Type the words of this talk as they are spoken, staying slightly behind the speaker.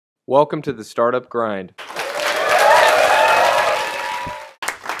Welcome to the Startup Grind.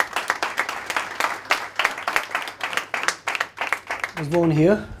 I was born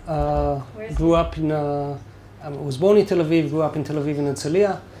here. Grew up in. I was born in Tel Aviv. Grew up in Tel Aviv in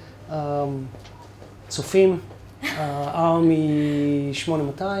Herzliya. Tzofim, Army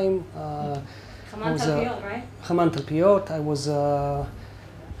 8200. Talpion, right? Talpion. I was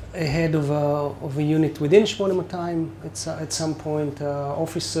head of a unit within 8200. It's at some point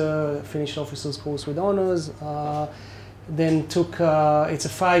officer, finished officer's course with honors. Then took it's a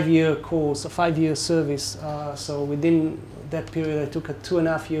 5-year course, a 5-year service. So within that period, I took a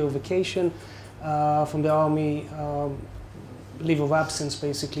 2.5-year vacation from the army, leave of absence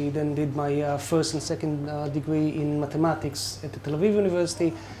basically. Then did my first and second degree in mathematics at the Tel Aviv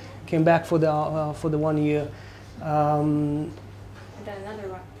University. Came back for the 1 year. And then another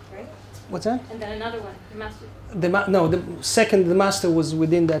one, right? What's that? And then another one, the master. The master was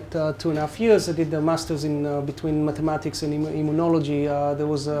within that 2.5 years. I did the masters in between mathematics and immunology.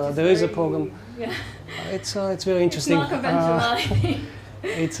 There is a program. Yeah. It's very interesting. It's not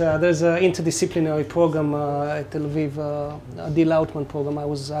conventional. There's an interdisciplinary program at Tel Aviv, a D. Lautman program. I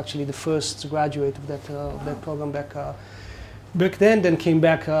was actually the first graduate of that program back then. Then came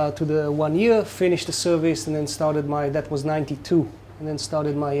back to the 1 year, finished the service, and then started that was 92, and then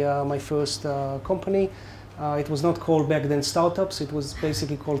started my first company. It was not called back then startups, it was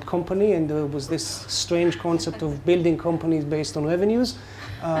basically called company, and there was this strange concept of building companies based on revenues,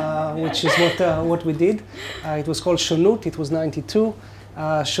 which is what we did. It was called Shonut, it was 92.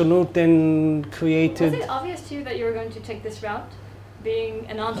 Shonut then created... Was it obvious to you that you were going to take this route, being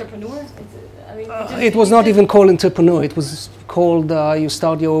an entrepreneur? It was not even called entrepreneur, it was called you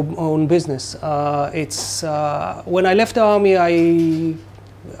start your own business. When I left the army,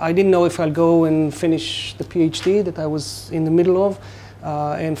 I didn't know if I'll go and finish the PhD that I was in the middle of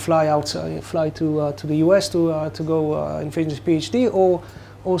and fly to the US to go and finish the PhD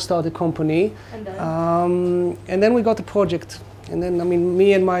or start a company. And then we got a project. And then,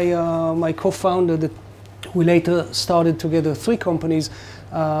 me and my co-founder that we later started together 3 companies,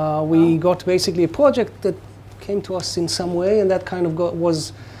 we got basically a project that came to us in some way, and that kind of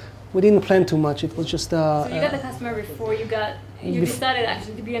we didn't plan too much. It was just... so you got the customer before you decided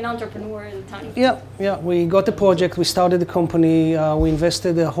actually to be an entrepreneur at the time? Yeah. We got the project, we started the company, we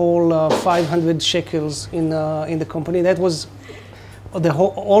invested a whole 500 shekels in the company. That was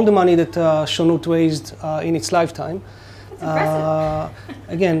all the money that Shonut raised in its lifetime.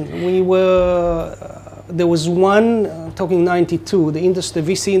 Again, there was one, talking 92, the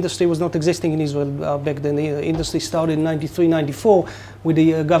VC industry was not existing in Israel back then. The industry started in 93, 94 with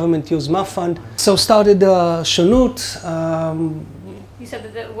the government Yozma fund. So started Shonut. You said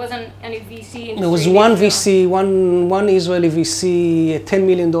that there wasn't any VC industry. There was one VC, one Israeli VC, a $10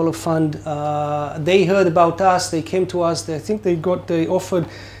 million fund. They heard about us, they came to us, I think they offered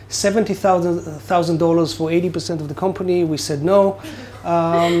 $70,000 for 80% of the company. We said no,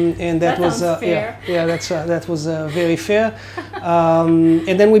 and that was fair. That was very fair.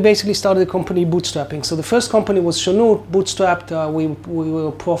 And then we basically started the company bootstrapping. So the first company was Shonut, bootstrapped. We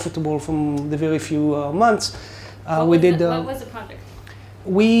were profitable from the very few months. What was the project?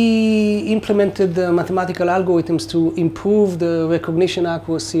 We implemented the mathematical algorithms to improve the recognition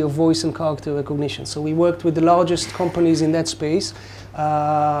accuracy of voice and character recognition. So we worked with the largest companies in that space.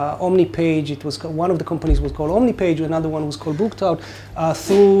 OmniPage, one of the companies was called OmniPage, another one was called OurCrowd,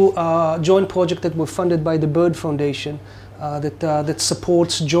 through a joint project that were funded by the Bird Foundation that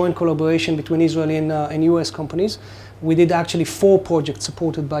supports joint collaboration between Israeli and US companies. We did actually 4 projects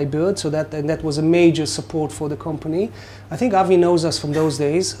supported by Bird, so that was a major support for the company. I think Avi knows us from those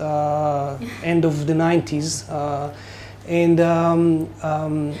days, end of the 90s.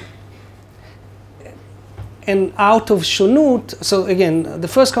 And out of Shonut, so again, the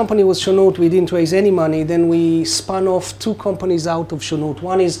first company was Shonut, we didn't raise any money, then we spun off 2 companies out of Shonut.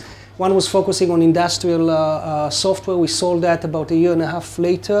 One was focusing on industrial software, we sold that about 1.5 years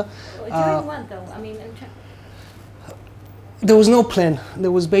later. During what though? There was no plan.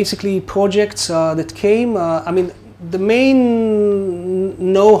 There was basically projects that came. The main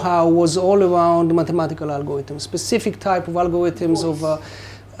know-how was all around mathematical algorithms, specific type of algorithms of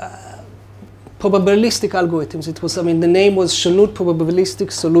probabilistic algorithms. It was, the name was Shonut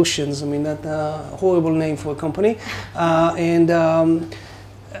Probabilistic Solutions. That horrible name for a company.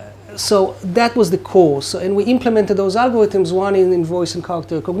 So that was the core. And we implemented those algorithms, one in voice and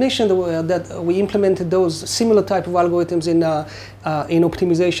character recognition, that we implemented those similar type of algorithms in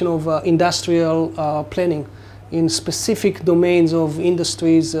optimization of industrial planning in specific domains of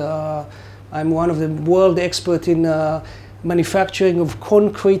industries. I'm one of the world expert in manufacturing of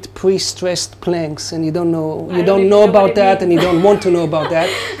concrete pre-stressed planks, and you don't know what about that, means. and you don't want to know about that.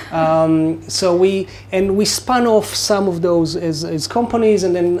 So we spun off some of those as companies,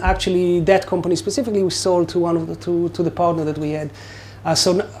 and then actually that company specifically we sold to to the partner that we had.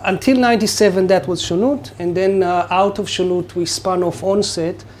 So until '97 that was Shonut, and then out of Shonut we spun off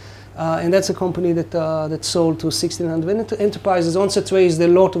Onset. And that's a company that sold to 1,600 enterprises. Onset raised a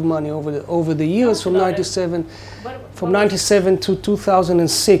lot of money over the years from '97. From '97 to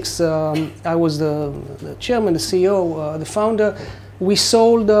 2006, I was the chairman, the CEO, the founder. We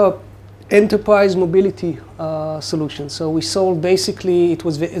sold enterprise mobility solutions. So we sold basically, it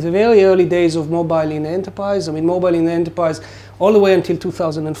was the very early days of mobile in the enterprise. I mean, mobile in the enterprise all the way until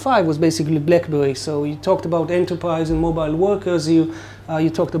 2005 was basically Blackberry. So you talked about enterprise and mobile workers. You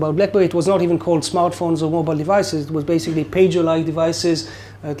talked about Blackberry. It was not even called smartphones or mobile devices. It was basically pager-like devices.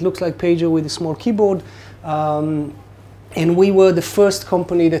 It looks like pager with a small keyboard. And we were the first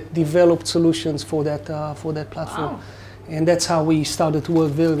company that developed solutions for that platform. Wow. And that's how we started to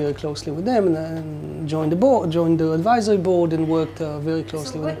work very, very closely with them, and joined the advisory board, and worked very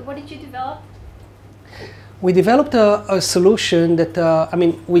closely with them. So what did you develop? We developed a solution that,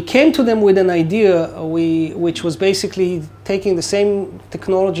 we came to them with an idea, which was basically taking the same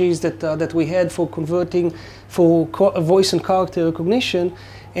technologies that we had for converting, for voice and character recognition,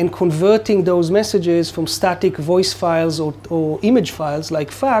 and converting those messages from static voice files or image files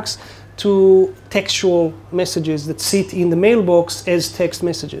like fax to textual messages that sit in the mailbox as text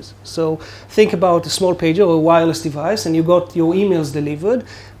messages. So think about a small pager or a wireless device, and you got your emails delivered.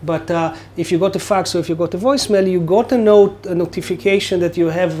 But if you got a fax or if you got a voicemail, you got a notification that you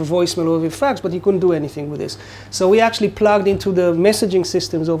have a voicemail or a fax, but you couldn't do anything with this. So we actually plugged into the messaging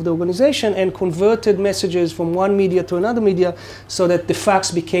systems of the organization and converted messages from one media to another media, so that the fax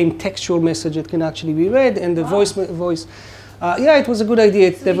became textual message that can actually be read, and the voice. Yeah, it was a good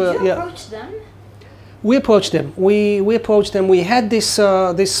idea. So did you approach them? We approached them. We approached them. We had this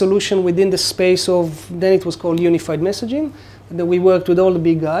solution within the space of, then it was called unified messaging. That we worked with all the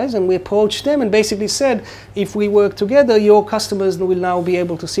big guys, and we approached them and basically said, if we work together, your customers will now be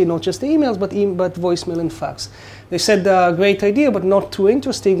able to see not just the emails, but voicemail and fax. They said, great idea, but not too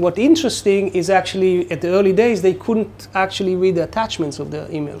interesting. What interesting is actually, at the early days, they couldn't actually read the attachments of the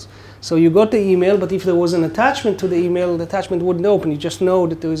emails. So you got the email, but if there was an attachment to the email, the attachment wouldn't open. You just know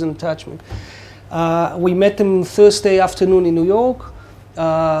that there is an attachment. We met them Thursday afternoon in New York.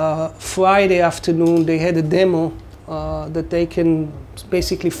 Friday afternoon, they had a demo that they can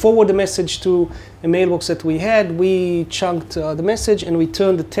basically forward the message to a mailbox that we had. We chunked the message, and we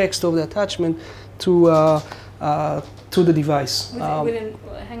turned the text of the attachment to the device.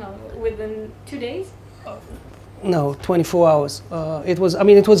 Within 2 days? No, 24 hours. It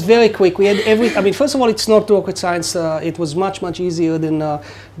was very quick. We had first of all, it's not rocket science. It was much easier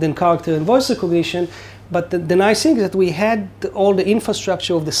than character and voice recognition. But the nice thing is that we had all the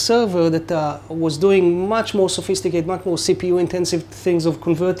infrastructure of the server that was doing much more sophisticated, much more CPU-intensive things of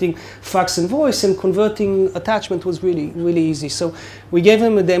converting fax and voice, and converting attachment was really, really easy. So we gave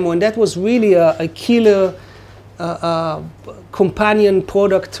them a demo, and that was really a killer companion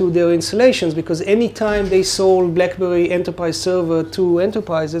product to their installations, because anytime they sold BlackBerry Enterprise Server to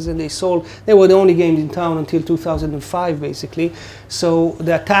enterprises, and they were the only game in town until 2005, basically. So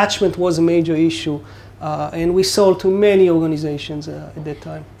the attachment was a major issue. And we sold to many organizations at that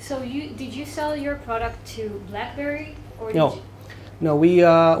time. So did you sell your product to BlackBerry? Or No,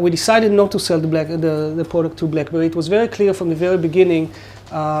 we decided not to sell the product to BlackBerry. It was very clear from the very beginning,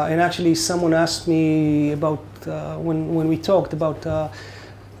 and actually someone asked me about, when we talked about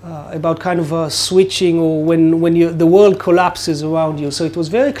kind of switching, or when the world collapses around you. So it was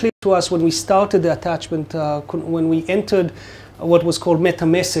very clear to us when we started the attachment, when we entered what was called meta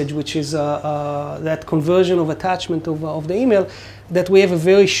message, which is that conversion of attachment of the email, that we have a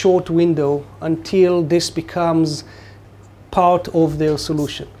very short window until this becomes part of their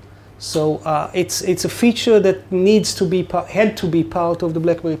solution. So it's a feature that had to be part of the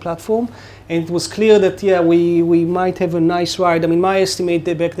BlackBerry platform, and it was clear that we might have a nice ride. I mean, my estimate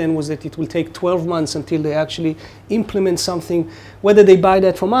back then was that it will take 12 months until they actually implement something. Whether they buy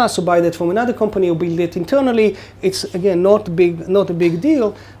that from us or buy that from another company or build it internally, it's again not a big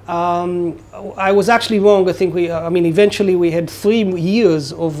deal. I was actually wrong. I think eventually we had 3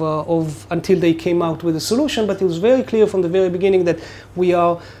 years of until they came out with a solution, but it was very clear from the very beginning that we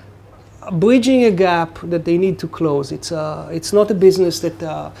are bridging a gap that they need to close. It's not a business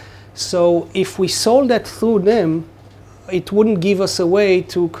that. So if we sold that through them, it wouldn't give us a way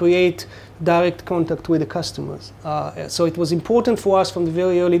to create direct contact with the customers. So it was important for us from the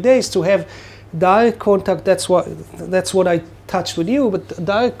very early days to have direct contact, that's what I touched with you, but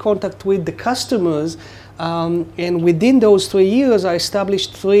direct contact with the customers. And within those 3 years, I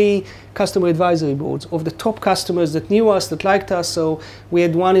established 3 customer advisory boards of the top customers that knew us, that liked us. So we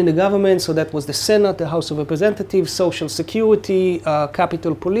had one in the government, so that was the Senate, the House of Representatives, Social Security,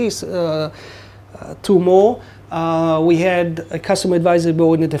 Capitol Police, 2 more. We had a customer advisory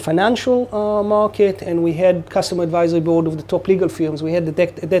board in the financial market, and we had customer advisory board of the top legal firms. We had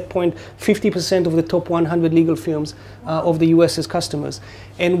at that point 50% of the top 100 legal firms of the US as customers.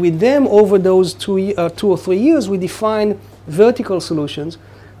 And with them, over those 2 or 3 years, we defined vertical solutions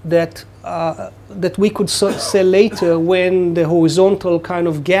that we could sell later when the horizontal kind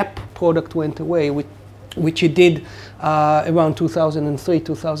of gap product went away, which it did around 2003,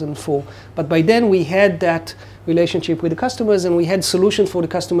 2004. But by then we had that relationship with the customers, and we had solutions for the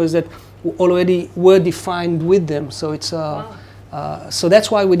customers that already were defined with them. So it's so that's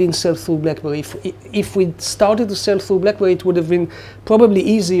why we didn't sell through Blackberry. If we started to sell through Blackberry, it would have been probably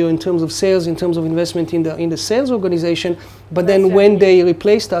easier in terms of sales, in terms of investment in the sales organization. But then when they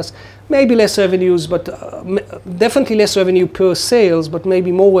replaced us, maybe less revenues, but definitely less revenue per sales, but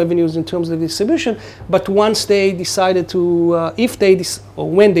maybe more revenues in terms of distribution. But once they decided to,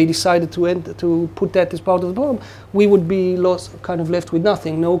 when they decided to put that as part of the program, we would be kind of left with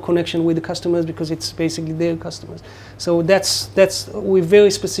nothing, no connection with the customers, because it's basically their customers. So we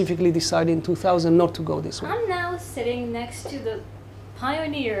very specifically decided in 2000 not to go this way. I'm now sitting next to the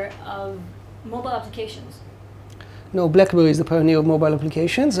pioneer of mobile applications. No, Blackberry is the pioneer of mobile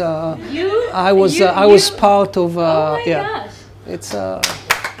applications. I You? was part of. Oh my gosh! It's.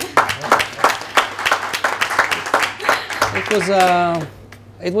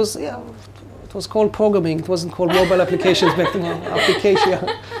 It was called programming. It wasn't called mobile applications back then. Application.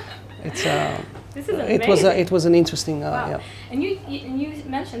 It's. This is amazing. It was an interesting. Wow. Yeah. And you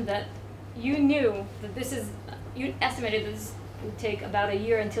mentioned that you knew that you estimated this would take about a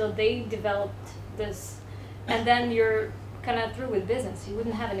year until they developed this. And then you're kind of through with business. You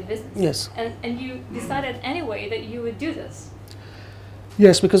wouldn't have any business. Yes. And you decided anyway that you would do this.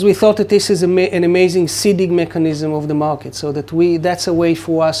 Yes, because we thought that this is an amazing seeding mechanism of the market. So that's a way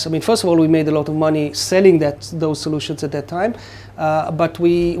for us. I mean, first of all, we made a lot of money selling those solutions at that time. But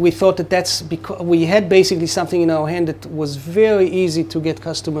we thought that that's because we had basically something in our hand that was very easy to get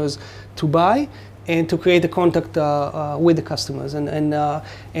customers to buy and to create a contact with the customers,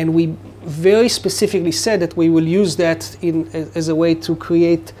 and we very specifically said that we will use that as a way to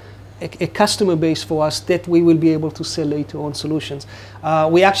create a customer base for us that we will be able to sell later on solutions.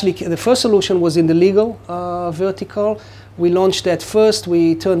 The first solution was in the legal vertical. We launched that first.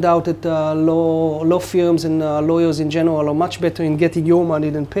 We turned out that law firms and lawyers in general are much better in getting your money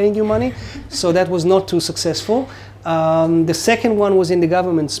than paying you money, so that was not too successful. The second one was in the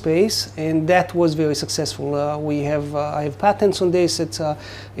government space, and that was very successful. I have patents on this.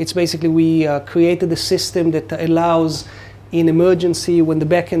 It's basically we created a system that allows, in emergency, when the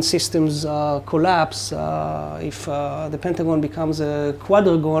back-end systems collapse, if the Pentagon becomes a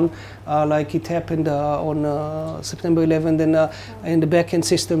quadragon, like it happened on September 11, and the back-end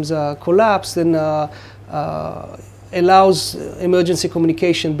systems collapse, then allows emergency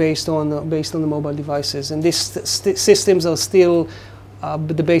communication based on the mobile devices, and these systems are still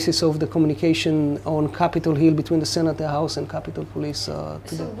the basis of the communication on Capitol Hill between the Senate, the House, and Capitol Police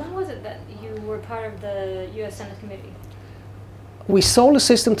today. So when was it that you were part of the U.S. Senate committee? We sold the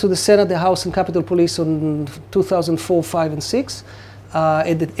system to the Senate, the House, and Capitol Police in 2004, 5, and 6.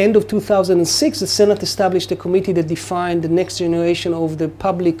 At the end of 2006, the Senate established a committee that defined the next generation of the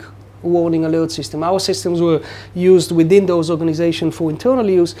public warning alert system. Our systems were used within those organizations for internal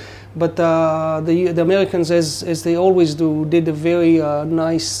use, but the Americans, as they always do, did a very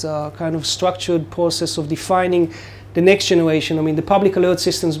nice kind of structured process of defining the next generation. I mean, the public alert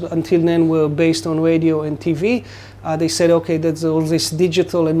systems until then were based on radio and TV. They said, okay, there's all this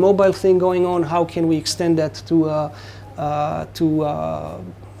digital and mobile thing going on. How can we extend that to the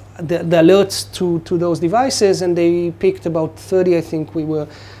alerts to those devices? And they picked about 30, I think we were,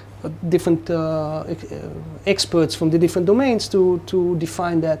 different experts from the different domains to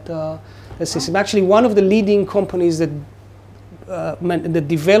define that system. Actually, one of the leading companies that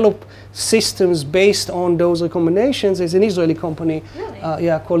develop systems based on those recommendations is an Israeli company,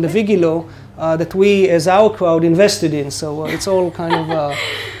 really? Called the Vigilo, that we, as OurCrowd, invested in. So it's all kind of wow.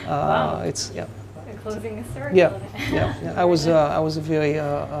 it's Closing a circle. Yeah. I was a very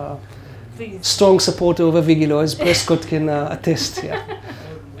strong supporter of a Vigilo, as Prescott can attest.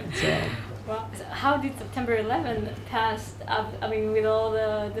 Yeah. Well, so how did September 11 pass? I mean, with all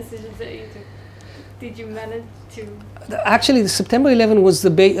the decisions that you took, did you manage to? Actually, the September 11 was the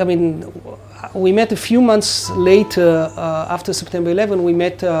base. I mean, we met a few months later, after September 11, we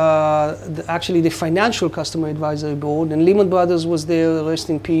met actually the financial customer advisory board, and Lehman Brothers was there, rest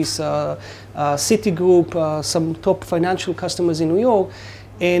in peace, Citigroup, some top financial customers in New York.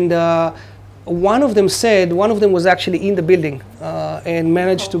 And one of them was actually in the building and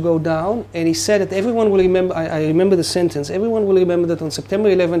managed to go down, and he said that everyone will remember, I remember the sentence, everyone will remember that on September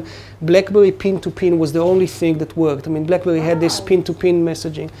 11, BlackBerry pin-to-pin was the only thing that worked. I mean, BlackBerry had this pin-to-pin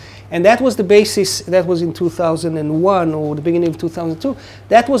messaging, and that was the basis, that was in 2001 or the beginning of 2002,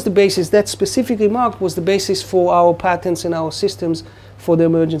 that was the basis, that specific remark was the basis for our patents and our systems for the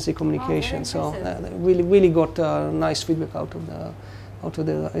emergency communication. So really got nice feedback out of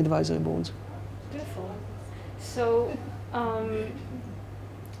the advisory boards. Beautiful. So,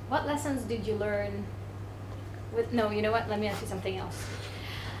 what lessons did you learn no, you know what, let me ask you something else.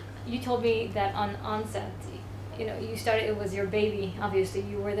 You told me that on Onset, you know, you started, it was your baby, obviously.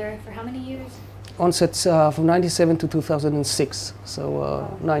 You were there for how many years? Onset's from 97 to 2006,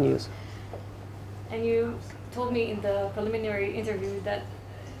 so 9 years. And you told me in the preliminary interview that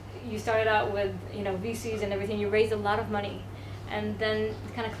you started out with, you know, VCs and everything. You raised a lot of money, and then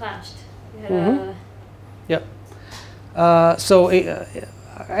it kind of clashed. You had So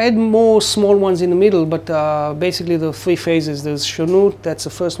I had more small ones in the middle, but basically the three phases. There's Shonut, that's the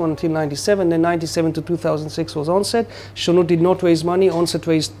first one until 97, then 97 to 2006 was Onset. Shonut did not raise money, Onset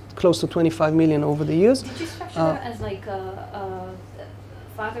raised close to 25 million over the years. Did you structure them as like a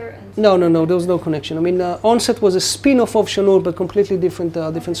father and son? No, there was no connection. I mean, Onset was a spin-off of Shonut, but completely different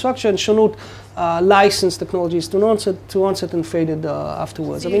structure, and Shonut licensed technologies to Onset and faded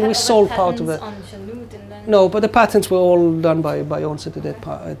afterwards. So I mean, we sold part of it. On Shonut and then No, but the patents were all done by Onset at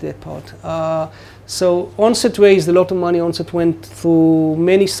that part. So Onset raised a lot of money. Onset went through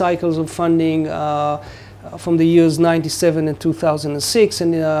many cycles of funding from the years 97 and 2006.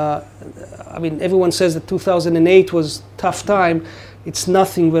 And I mean, everyone says that 2008 was tough time. It's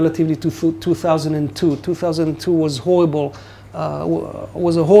nothing relatively to 2002. 2002 was horrible.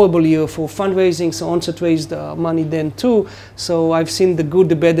 Was a horrible year for fundraising, so Onset raised money then too. So I've seen the good,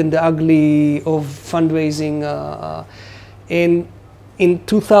 the bad, and the ugly of fundraising. And in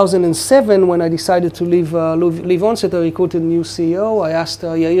 2007, when I decided to leave Onset, I recruited a new CEO. I asked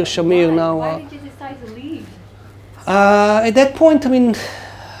Yair Shamir now. Why did you decide to leave? At that point, I mean,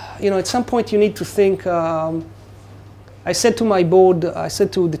 you know, at some point you need to think. I said to my board, I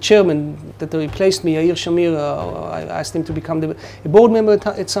said to the chairman that replaced me, Yair Shamir, I asked him to become a board member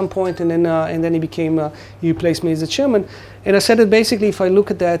at some point, and then he replaced me as the chairman. And I said that basically, if I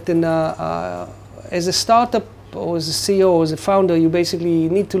look at that, then as a startup or as a CEO or as a founder, you basically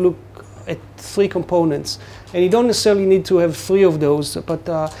need to look at three components, and you don't necessarily need to have three of those. But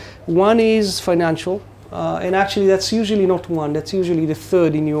one is financial, and actually that's usually not one. That's usually the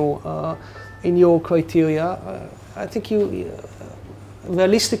third in your criteria. I think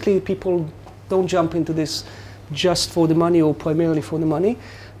realistically, people don't jump into this just for the money or primarily for the money.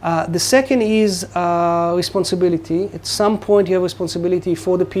 The second is responsibility. At some point, you have responsibility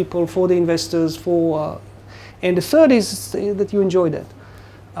for the people, for the investors, and the third is that you enjoy that.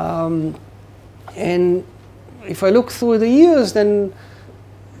 And if I look through the years, then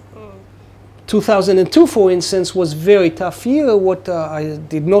 2002, for instance, was a very tough year. What I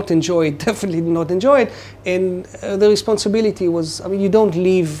did not enjoy, definitely did not enjoy it. And the responsibility was, I mean, you don't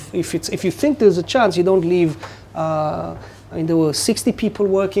leave, if you think there's a chance, you don't leave. I mean, there were 60 people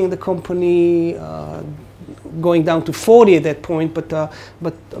working in the company, going down to 40 at that point, but I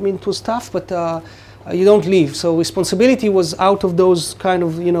mean, it was tough, but you don't leave. So responsibility was out of those kind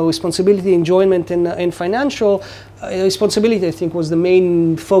of, you know, responsibility, enjoyment, and financial. Responsibility, I think, was the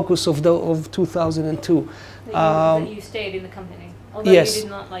main focus of 2002. That you stayed in the company, although yes. you did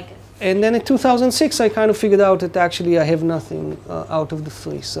not like it. And then in 2006, I kind of figured out that actually I have nothing out of the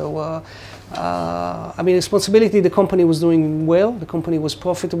three. So, I mean, responsibility, the company was doing well. The company was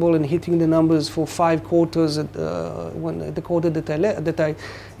profitable and hitting the numbers for 5 quarters at the quarter that I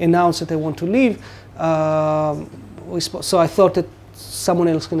announced that I want to leave. So I thought that someone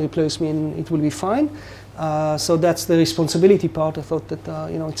else can replace me and it will be fine. So that's the responsibility part. I thought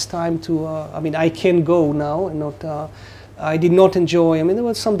that, you know, it's time to, I mean, I can go now and not, I did not enjoy, I mean, there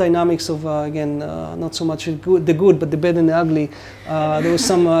was some dynamics of, again, not so much the good, but the bad and the ugly. There was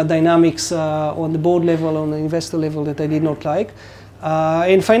some dynamics on the board level, on the investor level that I did not like.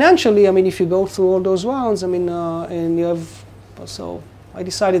 And financially, I mean, if you go through all those rounds, I mean, and you have, so I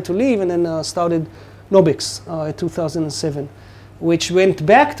decided to leave and then started Nobix in 2007. which went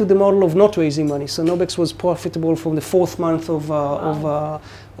back to the model of not raising money. So Nobex was profitable from the 4th month of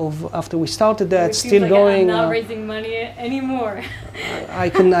after we started that, it still like going. I'm not raising money anymore. I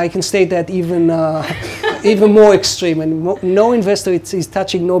can state that even even more extreme, and no investor is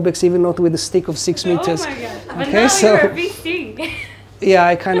touching Nobex, even not with a stick of 6 meters. Oh my God! But Okay, now so you're a VC. yeah,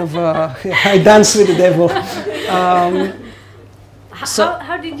 I kind of I dance with the devil.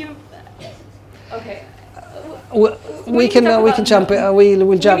 How did you? Okay. We can jump. We'll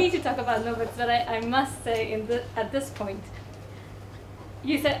We jump. need to talk about Nobex, but I must say at this point,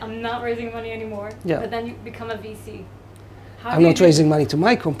 you said I'm not raising money anymore. Yeah. But then you become a VC. I'm not raising money to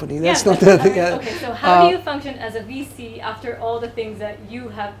my company. That's Yeah, not but- the. Okay, so how do you function as a VC after all the things that you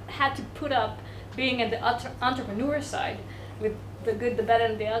have had to put up, being at the entrepreneur side, with the good, the bad,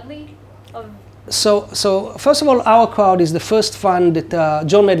 and the ugly of? So first of all, OurCrowd is the first fund that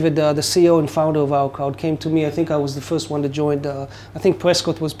John Medved, the CEO and founder of OurCrowd, came to me. I think I was the first one that joined. I think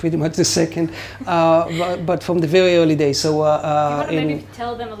Prescott was pretty much the second, but from the very early days. So you want to maybe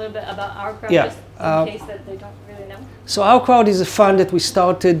tell them a little bit about OurCrowd, Yeah, just in case that they don't really know. So OurCrowd is a fund that we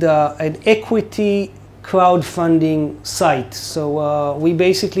started an equity crowdfunding site. So we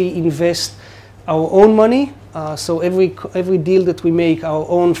basically invest our own money. So every deal that we make, our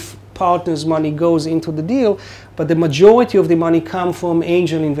own partners' money goes into the deal, but the majority of the money come from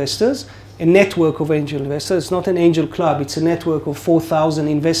angel investors, a network of angel investors. It's not an angel club, it's a network of 4,000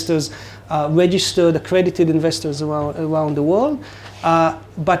 investors, registered, accredited investors around the world.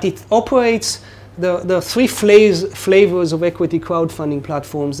 But it operates, there are 3 flavors of equity crowdfunding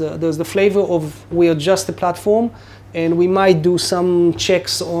platforms. There's the flavor of we are just a platform, and we might do some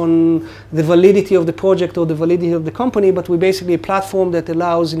checks on the validity of the project or the validity of the company, but we're basically a platform that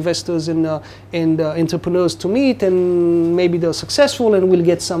allows investors and entrepreneurs to meet, and maybe they're successful and we'll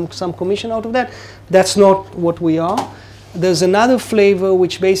get some commission out of that. That's not what we are. There's another flavor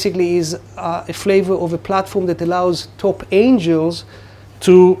which basically is a flavor of a platform that allows top angels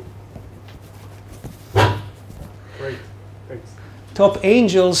to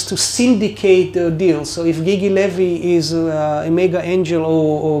syndicate their deals. So if Gigi Levy is a mega angel,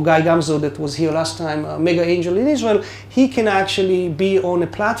 or Gadi Mazor that was here last time, a mega angel in Israel, he can actually be on a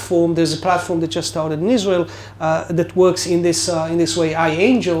platform. There's a platform that just started in Israel that works in this way,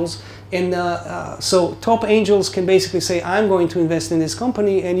 iAngels. And so top angels can basically say, I'm going to invest in this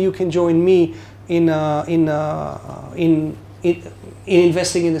company, and you can join me in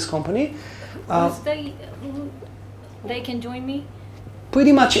investing in this company. They can join me?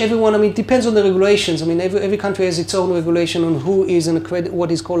 Pretty much everyone. I mean, it depends on the regulations. I mean, every country has its own regulation on who is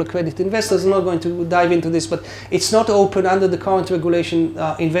what is called accredited investors. I'm not going to dive into this, but it's not open under the current regulation.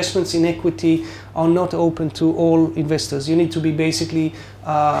 Investments in equity are not open to all investors. You need to be basically,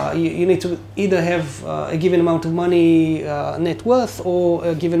 you need to either have a given amount of money, net worth, or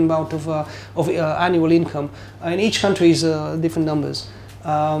a given amount of annual income. In each country is different numbers.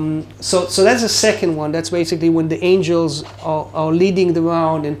 So that's the second one. That's basically when the angels are leading the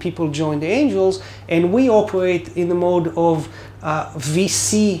round and people join the angels, and we operate in the mode of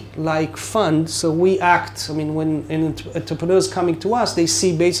VC-like fund. So we act, I mean, when entrepreneurs coming to us, they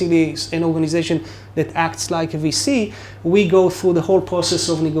see basically an organization that acts like a VC. We go through the whole process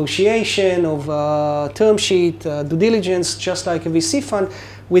of negotiation, of term sheet, due diligence, just like a VC fund.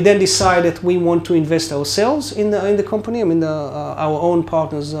 We then decide that we want to invest ourselves in the company, I mean our own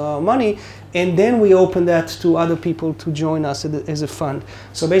partners' money, and then we open that to other people to join us as a fund.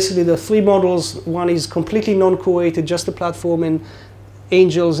 So basically the 3 models, one is completely non-curated, just a platform, and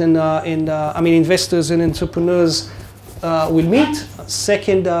angels and investors and entrepreneurs will meet.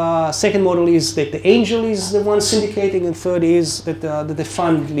 Second model is that the angel is the one syndicating, and third is that the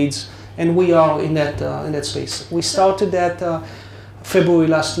fund leads, and we are in that space. We started that February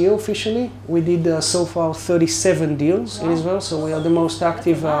last year officially. We did so far 37 deals in Israel, so we are the most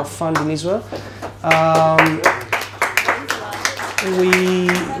active fund in Israel. We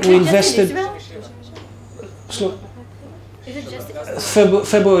invested. Is it just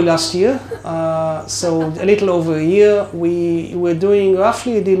February last year, so a little over a year. We were doing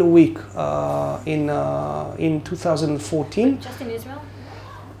roughly a deal a week in 2014. just in Israel?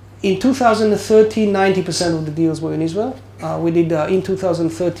 In 2013, 90% of the deals were in Israel. We did in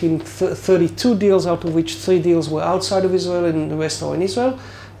 2013 32 deals, out of which 3 deals were outside of Israel and the rest are in Israel.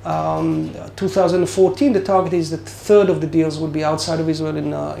 2014, the target is that a third of the deals would be outside of Israel,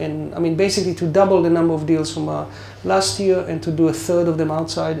 and I mean basically to double the number of deals from last year and to do a third of them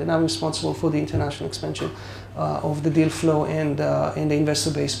outside. And I'm responsible for the international expansion of the deal flow and the investor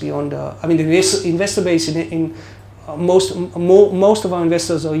base beyond. I mean the investor base most of our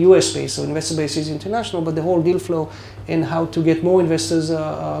investors are US based, so investor base is international, but the whole deal flow and how to get more investors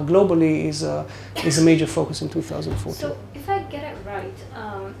globally is a major focus in 2014. So if I get it right,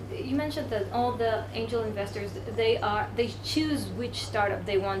 you mentioned that all the angel investors, they choose which startup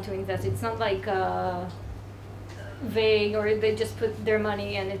they want to invest. It's not like vague, or they just put their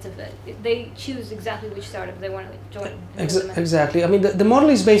money and they choose exactly which startup they want to join. Exactly. I mean, the model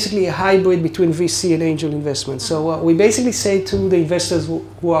is basically a hybrid between VC and angel investment. So we basically say to the investors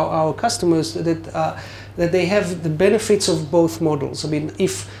who are our customers that they have the benefits of both models. I mean,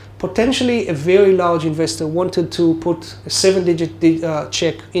 if potentially a very large investor wanted to put a 7-digit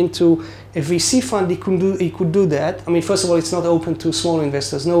check into a VC fund, he could do that. I mean, first of all, it's not open to small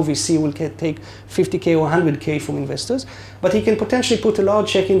investors. No VC will take 50K or 100K from investors, but he can potentially put a large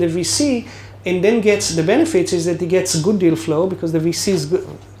check in the VC and then gets the benefits is that he gets a good deal flow because the VCs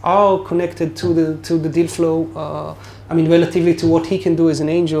are connected to the deal flow. I mean, relatively to what he can do as an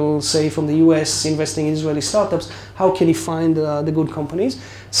angel, say from the US, investing in Israeli startups, how can he find the good companies?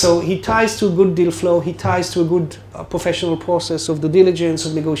 So he ties to a good deal flow, he ties to a good professional process of due diligence,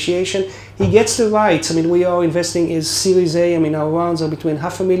 of negotiation. He gets the rights. I mean, we are investing in Series A. I mean, our rounds are between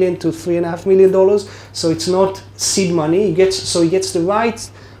 $500,000 to $3.5 million. So it's not seed money. He gets the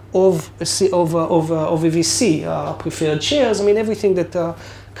rights of a VC, preferred shares. I mean, everything that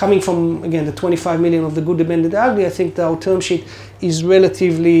coming from, again, the 25 million of the good, the bad, and the ugly, I think our term sheet is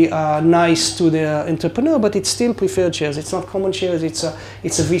relatively nice to the entrepreneur, but it's still preferred shares. It's not common shares. It's a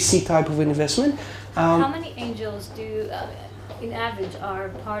VC type of investment. How many angels in average, are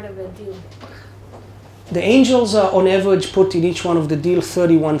part of a deal? The angels are on average put in each one of the deals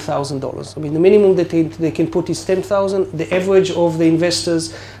 $31,000. I mean, the minimum that they can put is $10,000. The average of the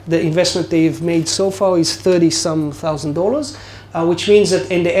investors, the investment they've made so far is $30-some thousand, which means that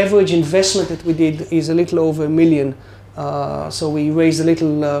the average investment that we did is a little over $1 million. So we raised a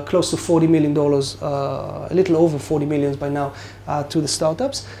little close to $40 million, a little over 40 million by now to the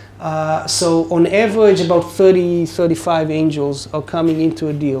startups. So on average, about 35 angels are coming into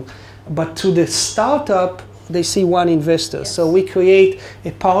a deal. But to the startup, they see one investor. Yes. So we create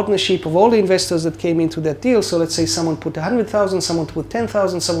a partnership of all the investors that came into that deal. So let's say someone put 100,000, someone put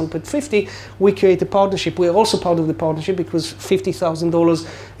 10,000, someone put 50. We create a partnership. We're also part of the partnership because $50,000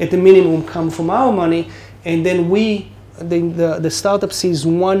 at the minimum come from our money. And then the startup sees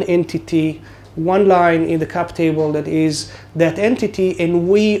one entity, one line in the cap table that is that entity, and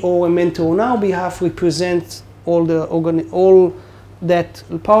we or a mentor on our behalf represent all that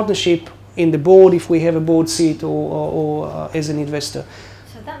partnership in the board if we have a board seat or as an investor.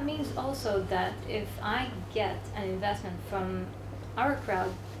 So that means also that if I get an investment from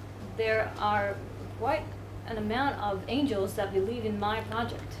OurCrowd, there are quite an amount of angels that believe in my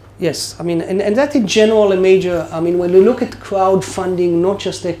project. Yes, I mean, and that in general a major, I mean, when you look at crowdfunding, not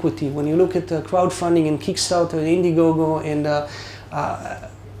just equity, when you look at crowdfunding and Kickstarter and Indiegogo, and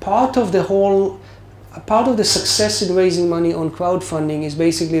part of the success in raising money on crowdfunding is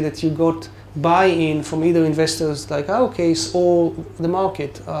basically that you got buy-in from either investors like our case or the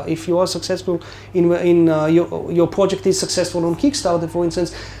market. If you are successful in your project is successful on Kickstarter, for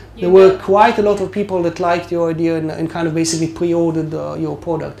instance, there were quite a lot of people that liked your idea and kind of basically pre-ordered your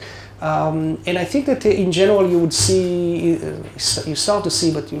product. And I think that in general you would see, you start to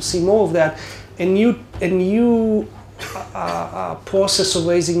see, but you'll see more of that, a new process of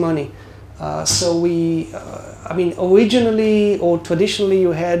raising money. So I mean, originally or traditionally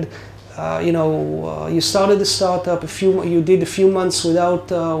you had, you started the startup, you did a few months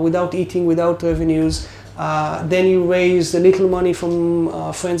without eating, without revenues. Then you raised a little money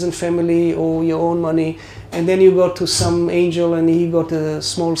from friends and family or your own money, and then you got to some angel and he got a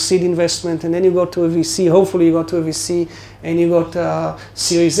small seed investment, and then you got to a VC, hopefully you got to a VC, and you got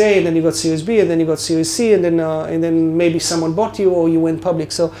Series A, and then you got Series B, and then you got Series C, and then maybe someone bought you or you went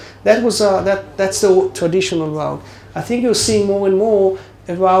public. So that was that's the traditional route. I think you're seeing more and more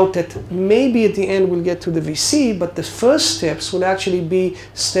a route that maybe at the end will get to the VC, but the first steps will actually be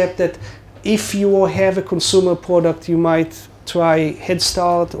step that if you have a consumer product, you might try Head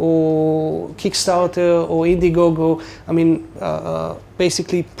Start or Kickstarter or Indiegogo. I mean,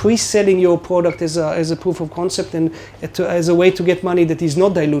 basically pre-selling your product as a proof of concept and as a way to get money that is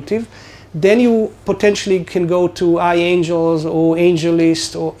not dilutive. Then you potentially can go to iAngels or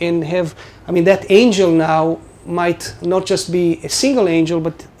AngelList and have, I mean, that angel now might not just be a single angel,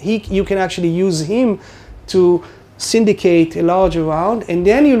 but you can actually use him to syndicate a larger round, and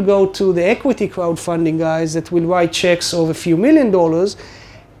then you'll go to the equity crowdfunding guys that will write checks of a few $1 million,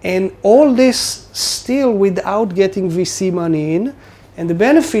 and all this still without getting VC money in, And the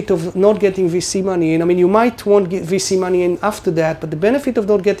benefit of not getting VC money in, I mean, you might want to get VC money in after that, but the benefit of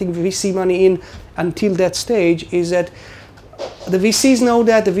not getting VC money in until that stage is that the VCs know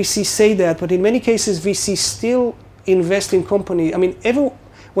that, the VCs say that, but in many cases, VCs still invest in company. I mean,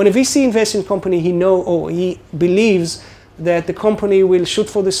 when a VC invests in company, he believes that the company will shoot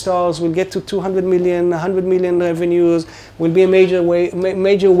for the stars, will get to 200 million, 100 million revenues, will be a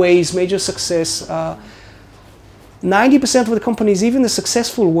major success. 90% of the companies, even the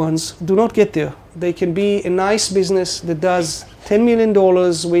successful ones, do not get there. They can be a nice business that does $10 million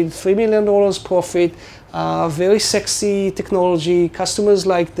with $3 million profit, very sexy technology, customers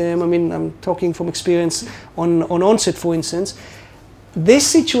like them. I mean, I'm talking from experience on Onset, for instance. This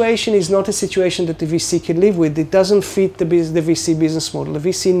situation is not a situation that the VC can live with. It doesn't fit the VC business model. The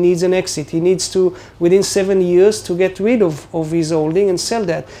VC needs an exit. He needs to, within 7 years, to get rid of his holding and sell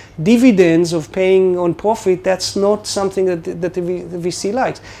that. Dividends of paying on profit, that's not something that the VC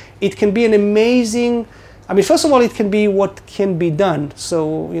likes. It can be an amazing, I mean, first of all, it can be what can be done.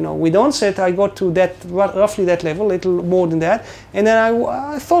 So, with Onset, I got to that, roughly that level, a little more than that. And then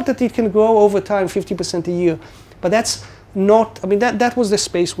I thought that it can grow over time 50% a year. But that's not, I mean, that was the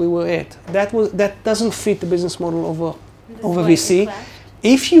space we were at. That doesn't fit the business model of a VC.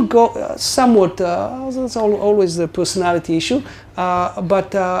 If you go somewhat, that's always the personality issue,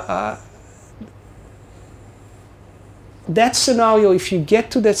 but that scenario, if you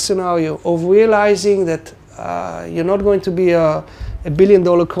get to that scenario of realizing that you're not going to be a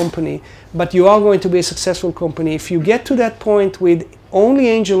billion-dollar company, but you are going to be a successful company, if you get to that point with only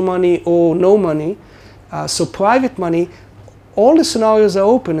angel money or no money, so private money, all the scenarios are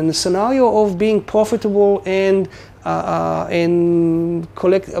open, and the scenario of being profitable and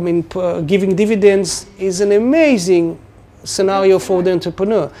giving dividends is an amazing scenario for the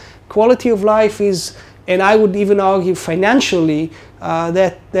entrepreneur. Quality of life is, and I would even argue financially,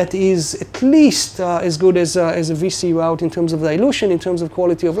 that is at least as good as a VC route in terms of dilution, in terms of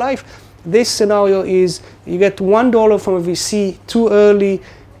quality of life. This scenario is you get $1 from a VC too early,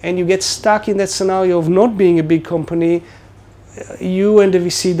 and you get stuck in that scenario of not being a big company. You and the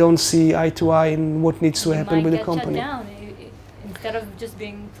VC don't see eye to eye in what needs to happen with the company. You might get shut down instead of just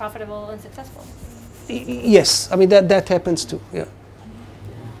being profitable and successful. Yes, I mean that happens too. Yeah.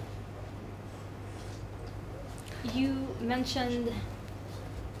 You mentioned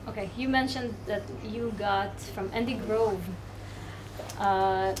that you got from Andy Grove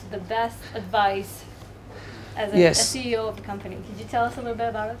the best advice as a CEO of the company. Could you tell us a little bit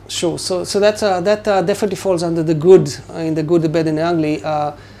about it? Sure. So that definitely falls under the good, in the good, the bad, and the ugly.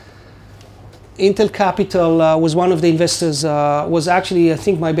 Intel Capital was one of the investors, was actually, I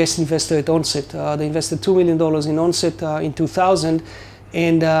think, my best investor at Onset. They invested $2 million in Onset in 2000.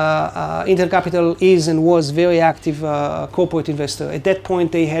 And Intel Capital is and was very active corporate investor. At that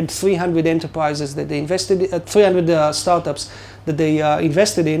point, they had 300 enterprises that they invested in, 300 startups that they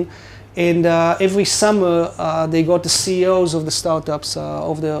invested in. And every summer, they got the CEOs of the startups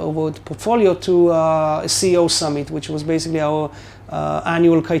of the portfolio to a CEO summit, which was basically our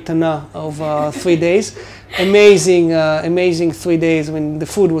annual kaitana of 3 days. Amazing 3 days. I mean, the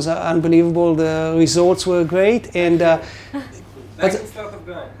food was unbelievable. The resorts were great, and Startup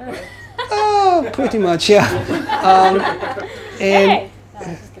guy, right? oh, pretty much, yeah.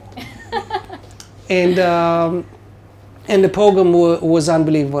 And the program was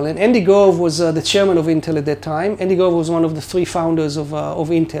unbelievable. And Andy Grove was the chairman of Intel at that time. Andy Grove was one of the 3 founders of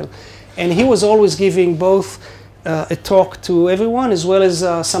Intel. And he was always giving both a talk to everyone as well as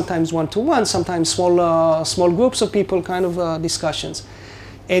sometimes one-to-one, sometimes small groups of people, kind of discussions.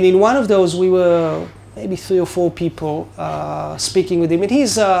 And in one of those, we were maybe 3 or 4 people speaking with him. And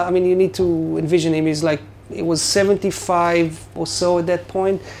he's, I mean, you need to envision him. He's like, it was 75 or so at that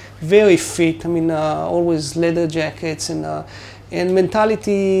point. Very fit. I mean, always leather jackets and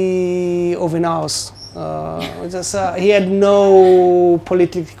mentality of an arse. He had no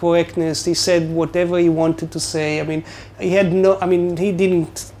political correctness. He said whatever he wanted to say. I mean, he had no. I mean, he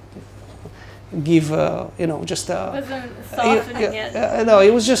didn't give. Just. Wasn't softening yet. No,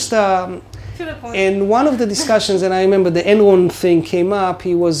 it was just. And one of the discussions, and I remember the Enron thing came up,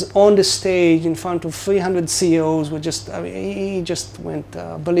 he was on the stage in front of 300 CEOs, he just went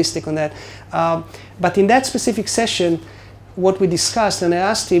ballistic on that. But in that specific session, what we discussed, and I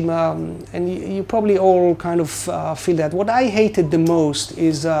asked him, and you probably all kind of feel that, what I hated the most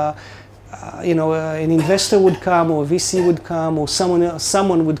is, an investor would come, or a VC would come, or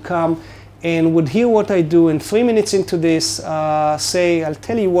someone would come, and would hear what I do, and 3 minutes into this, say, I'll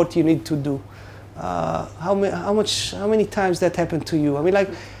tell you what you need to do. How many times that happened to you? I mean, like,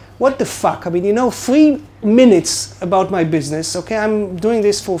 what the fuck? I mean, you know, 3 minutes about my business, okay? I'm doing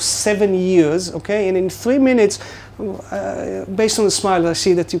this for 7 years, okay? And in 3 minutes, based on the smile, I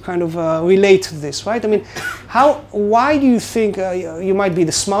see that you kind of relate to this, right? I mean, why do you think you might be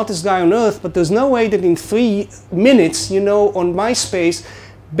the smartest guy on earth, but there's no way that in 3 minutes, you know, on MySpace,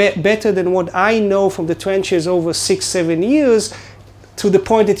 better than what I know from the trenches over 6, 7 years, to the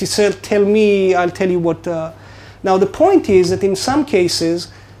point that you said, tell me, I'll tell you what. Now, the point is that in some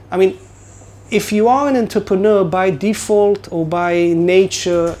cases, I mean, if you are an entrepreneur by default or by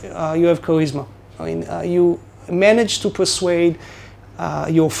nature, you have charisma. I mean, you manage to persuade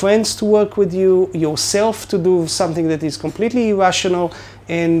your friends to work with you, yourself to do something that is completely irrational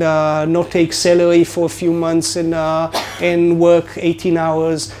and not take salary for a few months and work 18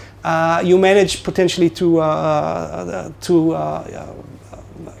 hours. You manage potentially to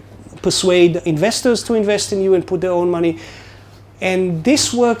persuade investors to invest in you and put their own money. And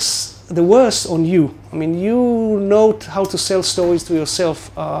this works the worst on you. I mean, you know how to sell stories to yourself.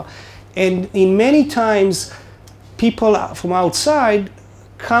 And in many times, people from outside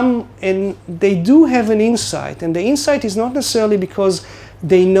come and they do have an insight. And the insight is not necessarily because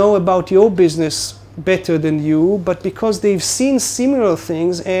they know about your business better than you, but because they've seen similar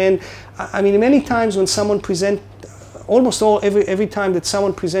things. And I mean, many times when someone presents, every time that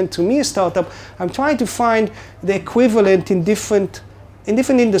someone presents to me a startup, I'm trying to find the equivalent in different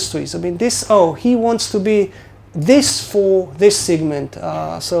industries. I mean, he wants to be this for this segment.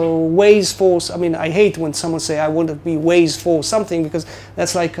 So Waze for, I mean, I hate when someone say I want to be Waze for something, because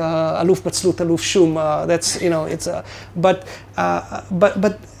that's like aluf batzlut aluf shum. That's, you know, it's but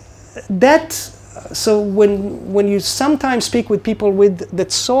that. So when you sometimes speak with people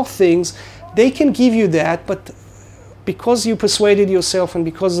that saw things, they can give you that, but because you persuaded yourself and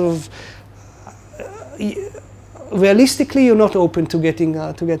because of realistically, you're not open to getting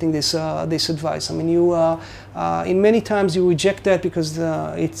this advice. I mean, you in many times you reject that because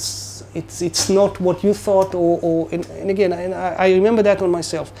it's not what you thought, and again, I remember that on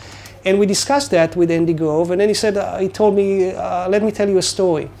myself. And we discussed that with Andy Grove, and then he told me, let me tell you a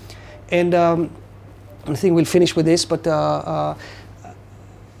story. And I think we'll finish with this, but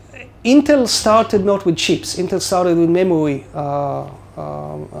Intel started not with chips. Intel started with memory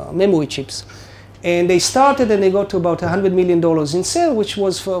chips. And they started and they got to about $100 million in sale, which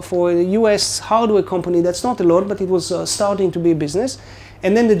was for a US hardware company. That's not a lot, but it was starting to be a business.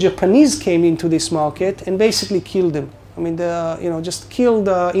 And then the Japanese came into this market and basically killed them. I mean, just killed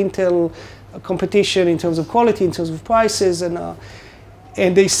Intel competition in terms of quality, in terms of prices.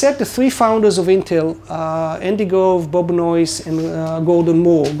 And they set the 3 founders of Intel, Andy Grove, Bob Noyce, and Gordon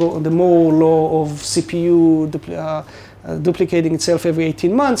Moore, the Moore law of CPU duplicating itself every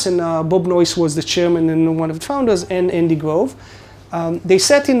 18 months. And Bob Noyce was the chairman and one of the founders, and Andy Grove. They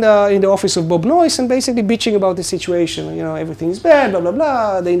sat in the office of Bob Noyce and basically bitching about the situation. You know, everything is bad, blah, blah,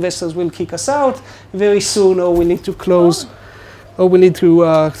 blah. The investors will kick us out very soon, or we need to close,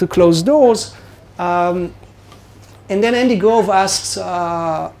 to close doors. And then Andy Grove asks,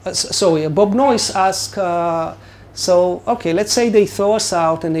 Bob Noyce asks, so, okay, let's say they throw us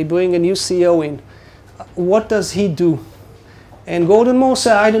out and they bring a new CEO in. What does he do? And Gordon Moore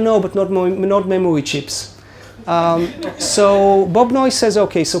said, I don't know, but not memory chips. So Bob Noyce says,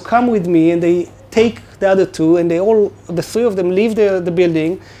 okay, so come with me, and they take the other 2, and the 3 of them leave the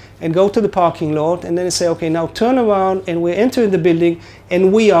building and go to the parking lot, and then they say, okay, now turn around, and we're entering the building,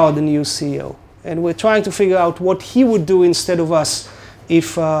 and we are the new CEO. And we're trying to figure out what he would do instead of us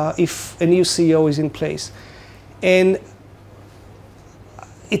if a new CEO is in place. And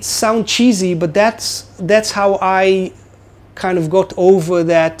it sounds cheesy, but that's how I kind of got over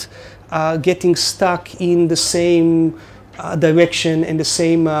that getting stuck in the same direction and the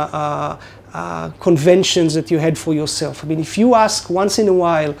same conventions that you had for yourself. I mean, if you ask once in a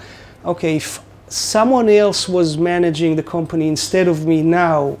while, okay, if someone else was managing the company instead of me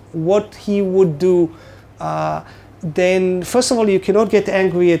now, what he would do, then first of all, you cannot get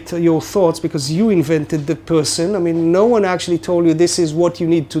angry at your thoughts because you invented the person. I mean, no one actually told you this is what you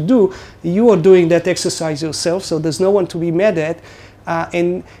need to do. You are doing that exercise yourself, so there's no one to be mad at.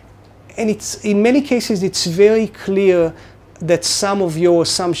 And it's, in many cases, it's very clear that some of your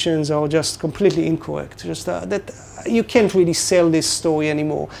assumptions are just completely incorrect. Just that you can't really sell this story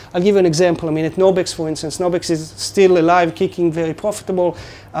anymore. I'll give you an example. I mean, at Nobex, for instance, Nobex is still alive, kicking, very profitable.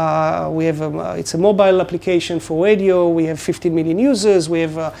 We have it's a mobile application for radio. We have 15 million users. We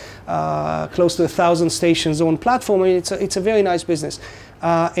have close to 1,000 stations on platform. I mean, it's a very nice business.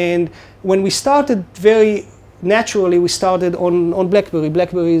 And when we started very naturally we started on BlackBerry.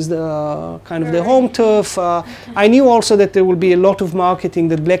 BlackBerry is the kind of the home turf. I knew also that there will be a lot of marketing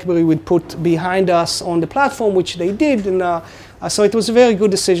that BlackBerry would put behind us on the platform, which they did, and so it was a very good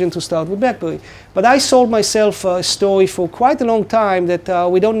decision to start with BlackBerry. But I sold myself a story for quite a long time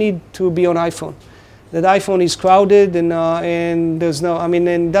that we don't need to be on iPhone. That iPhone is crowded, and there's no, I mean,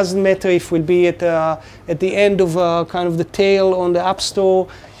 and it doesn't matter if we'll be at the end of kind of the tail on the App Store,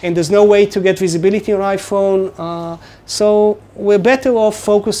 and there's no way to get visibility on iPhone. So we're better off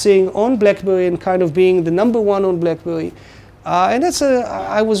focusing on BlackBerry and kind of being the #1 on BlackBerry. And that's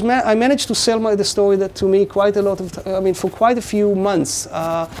I managed to sell the story that to me quite a lot of, I mean, for quite a few months,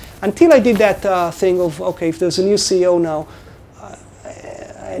 until I did that thing of, okay, if there's a new CEO now,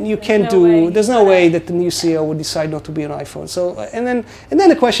 and you can't do, there's no way that the new CEO would decide not to be on iPhone. So, and then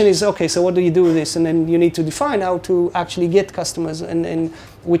the question is, okay, so what do you do with this? And then you need to define how to actually get customers, and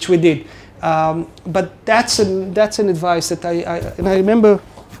which we did. But that's an advice that and I remember,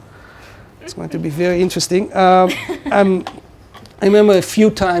 it's going to be very interesting. I remember a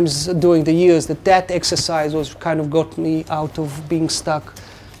few times during the years that exercise was kind of got me out of being stuck,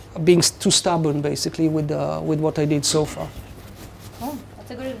 being too stubborn basically with what I did so far. Oh,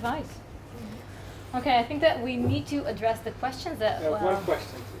 that's a good advice. Okay, I think that we need to address the questions that... one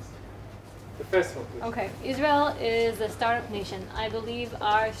question, please. The first one, please. Okay, Israel is a startup nation. I believe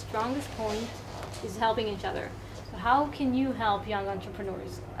our strongest point is helping each other. So how can you help young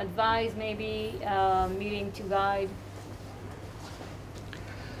entrepreneurs? Advise maybe, meeting to guide?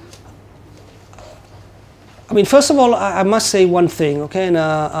 I mean, first of all, I must say one thing, okay?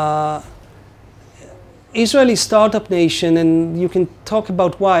 And, Israel is startup nation, and you can talk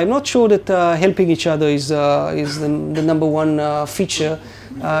about why. I'm not sure that helping each other is the #1 feature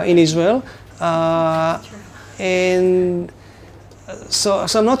in Israel, and so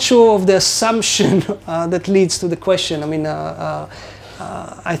I'm not sure of the assumption that leads to the question. I mean,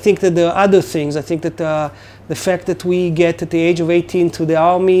 I think that there are other things. I think that the fact that we get at the age of 18 to the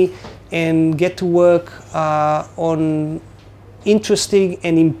army and get to work on interesting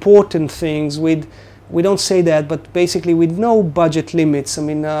and important things with, we don't say that, but basically with no budget limits. I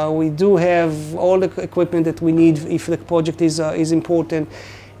mean, we do have all the equipment that we need if the project is important.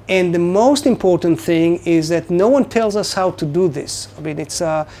 And the most important thing is that no one tells us how to do this. I mean,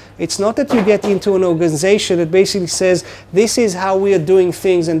 it's not that you get into an organization that basically says, this is how we are doing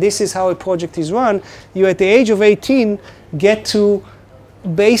things and this is how a project is run. You, at the age of 18, get to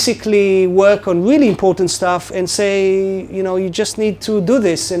basically work on really important stuff and say, you know, you just need to do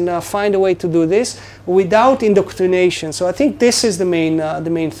this and find a way to do this without indoctrination. So I think this is the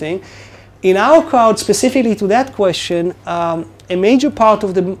main thing. In OurCrowd, specifically to that question, a major part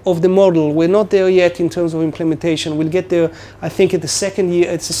of the model, we're not there yet in terms of implementation. We'll get there, I think, at the second year.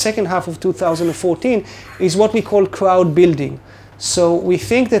 It's the second half of 2014. Is what we call crowd building. So we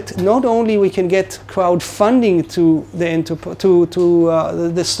think that not only we can get crowdfunding to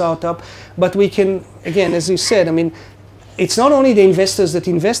the startup, but we can, again, as you said, I mean, it's not only the investors that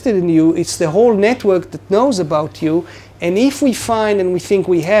invested in you, it's the whole network that knows about you. And if we find and we think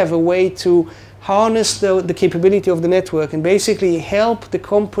we have a way to harness the capability of the network and basically help the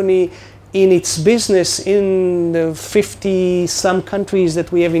company in its business in the 50-some countries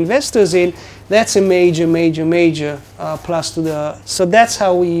that we have investors in, that's a major plus to the. So that's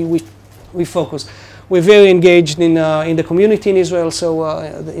how we focus. We're very engaged in the community in Israel, so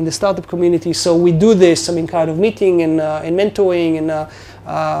in the startup community. So we do this, I mean, kind of meeting and mentoring, and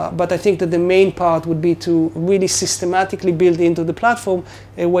but I think that the main part would be to really systematically build into the platform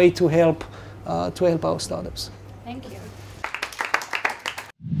a way to help our startups. Thank you.